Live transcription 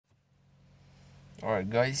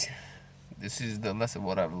Alright guys, this is the lesson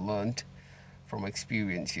what I've learned from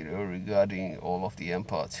experience, regarding all of the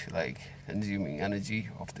empaths, like consuming energy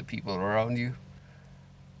of the people around you.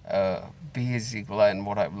 Basic line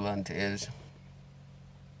what I've learned is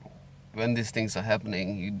when these things are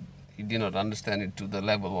happening, you do not understand it to the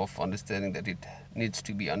level of understanding that it needs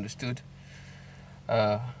to be understood.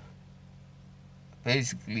 Uh,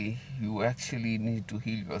 Basically, you actually need to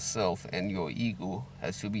heal yourself, and your ego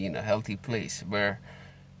has to be in a healthy place where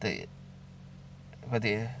the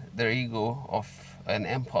their ego of an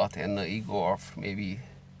empath and the ego of maybe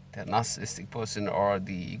the narcissistic person or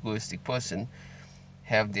the egoistic person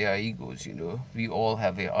have their egos. We all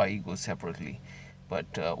have our egos separately, but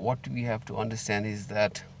what we have to understand is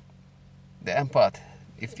that the empath,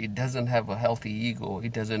 if it doesn't have a healthy ego,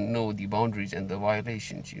 it doesn't know the boundaries and the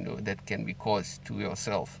violations that can be caused to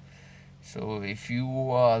yourself. So if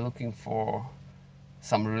you are looking for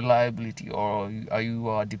some reliability, or you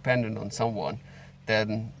are dependent on someone,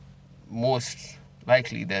 then most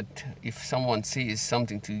likely that if someone says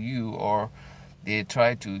something to you or they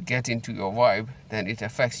try to get into your vibe, then it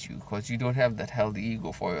affects you because you don't have that healthy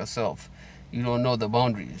ego for yourself. You don't know the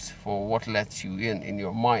boundaries for what lets you in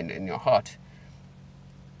your mind, in your heart.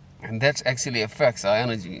 And that actually affects our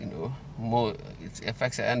energy, it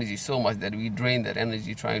affects our energy so much that we drain that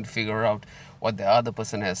energy trying to figure out what the other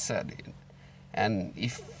person has said. And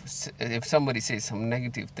if somebody says some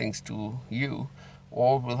negative things to you,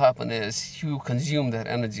 what will happen is you consume that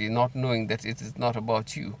energy not knowing that it is not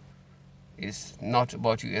about you. It's not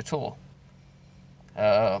about you at all.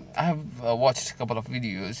 I have watched a couple of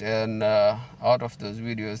videos, and out of those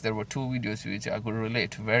videos there were two videos which I could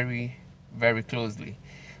relate very, very closely.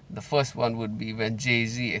 The first one would be when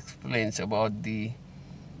Jay-Z explains about the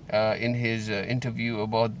in his interview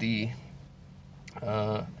about this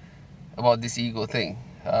ego thing,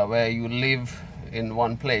 where you live in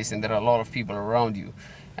one place and there are a lot of people around you,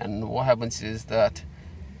 and what happens is that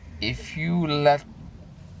if you let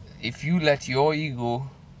your ego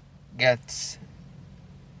get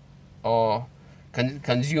or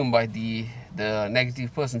consumed by the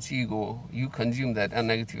negative person's ego, you consume that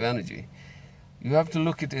negative energy. You have to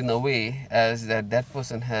look at it in a way as that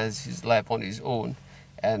person has his life on his own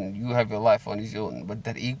and you have your life on his own, but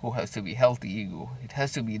that ego has to be healthy ego. It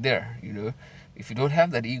has to be there. If you don't have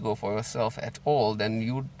that ego for yourself at all, then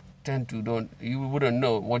you wouldn't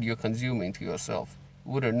know what you're consuming to yourself.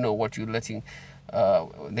 You wouldn't know what you're letting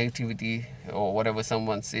negativity or whatever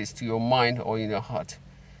someone says to your mind or in your heart.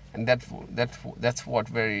 And that's what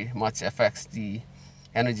very much affects the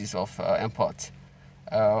energies of empaths.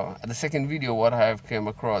 The second video what I have came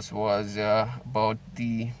across was about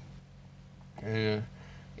it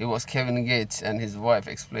was Kevin Gates and his wife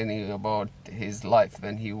explaining about his life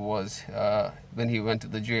when he went to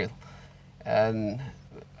the jail, and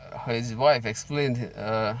his wife explained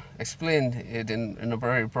it in a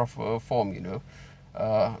very proper form.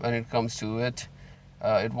 When it comes to it,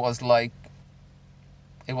 it was like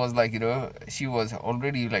she was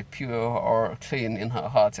already like pure or clean in her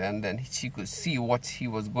heart, and then she could see what he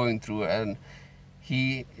was going through, and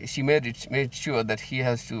she made sure that he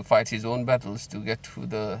has to fight his own battles to get to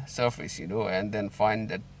the surface, and then find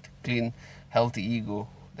that clean, healthy ego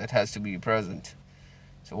that has to be present.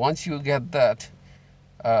 So once you get that,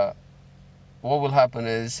 what will happen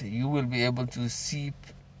is you will be able to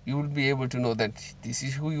know that this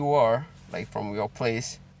is who you are, like from your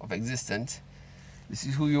place of existence. This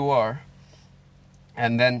is who you are.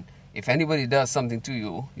 And then if anybody does something to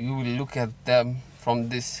you, you will look at them from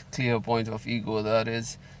this clear point of ego, that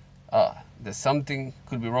is, there's something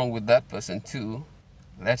could be wrong with that person too.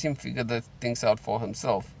 Let him figure the things out for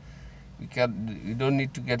himself. You don't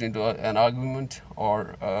need to get into an argument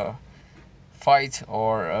or a fight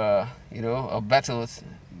or a battle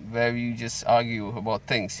where you just argue about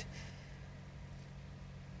things.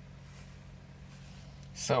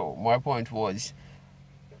 So my point was,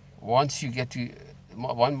 once you get to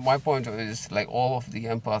my point is, like, all of the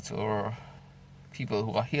empaths or people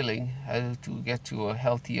who are healing have to get to a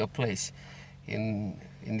healthier place in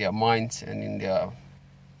their minds and in their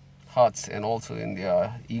hearts and also in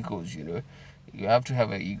their egos. You have to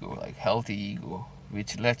have an ego, like healthy ego,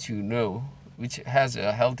 which lets you know, which has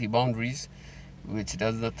a healthy boundaries, which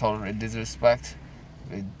does not tolerate disrespect,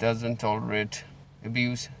 it doesn't tolerate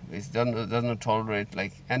abuse, it doesn't tolerate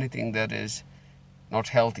like anything that is not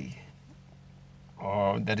healthy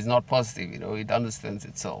or that is not positive. It understands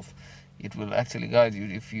itself. It will actually guide you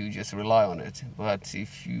if you just rely on it. But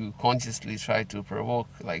if you consciously try to provoke,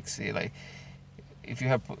 like if you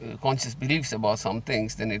have conscious beliefs about some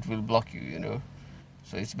things, then it will block you.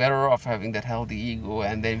 So it's better off having that healthy ego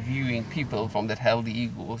and then viewing people from that healthy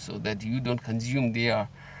ego, so that you don't consume their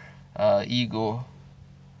ego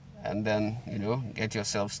and then, you know, get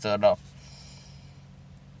yourself stirred up.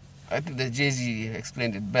 I think that Jay-Z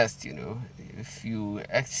explained it best, you know. If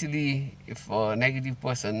a negative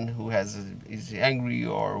person who is angry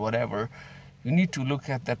or whatever, you need to look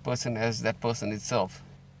at that person as that person itself.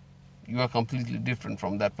 You are completely different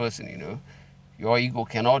from that person, you know. Your ego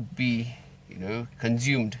cannot be, you know,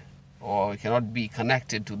 consumed, or cannot be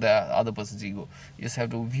connected to the other person's ego. You just have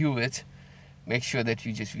to view it, make sure that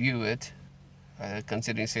you just view it,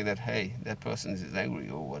 considering, say that, hey, that person is angry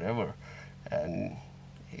or whatever, and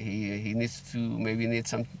he needs to need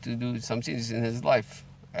something to do some changes in his life.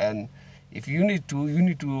 And if you need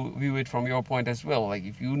to view it from your point as well. Like,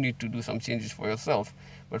 if you need to do some changes for yourself,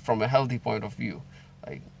 but from a healthy point of view,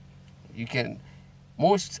 like, you can.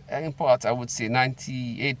 Most empaths, I would say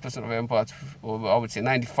 98% of empaths, or I would say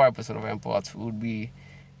 95% of empaths, would be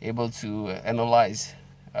able to analyze,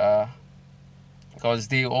 because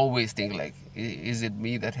they always think like, is it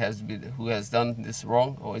me who has done this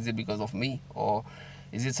wrong, or is it because of me, or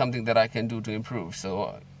is it something that I can do to improve?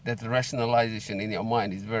 So that rationalization in your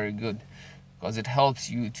mind is very good, because it helps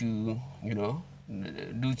you to, you know,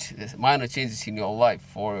 do minor changes in your life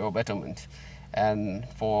for your betterment, and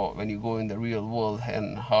for when you go in the real world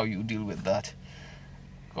and how you deal with that.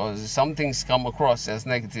 Because some things come across as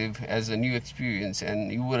negative, as a new experience,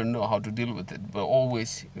 and you wouldn't know how to deal with it. But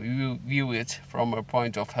always you view it from a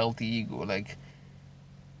point of healthy ego. Like,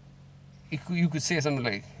 you could say something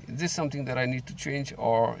like, is this something that I need to change,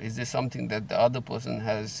 or is this something that the other person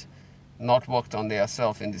has not worked on their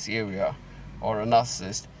self in this area, or a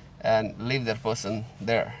narcissist, and leave that person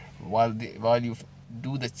there while you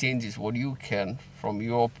do the changes what you can from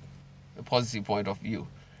your positive point of view,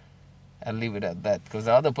 and leave it at that. Because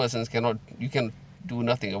the other persons you can do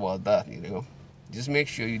nothing about that, you know. Just make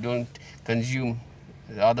sure you don't consume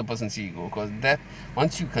the other person's ego, because that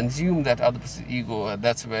once you consume that other person's ego,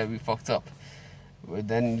 that's where we fucked up. But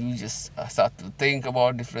then you just start to think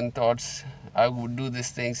about different thoughts. I would do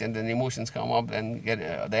these things, and then emotions come up, and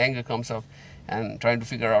the anger comes up, and trying to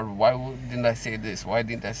figure out, didn't I say this, why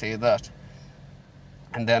didn't I say that,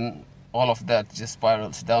 and then all of that just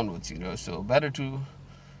spirals downwards, you know. So better to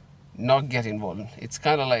not get involved. It's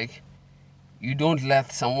kind of like, you don't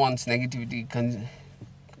let someone's negativity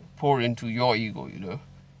pour into your ego, you know.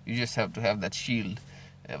 You just have to have that shield,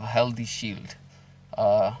 a healthy shield,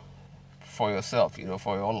 for yourself, you know,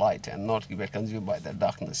 for your light, and not get consumed by the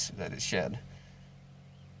darkness that is shared.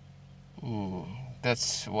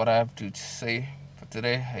 That's what I have to say for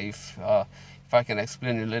today. If I can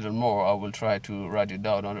explain it a little more, I will try to write it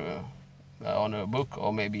down on a book,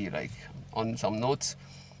 or maybe like on some notes.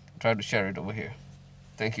 Try to share it over here.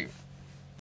 Thank you.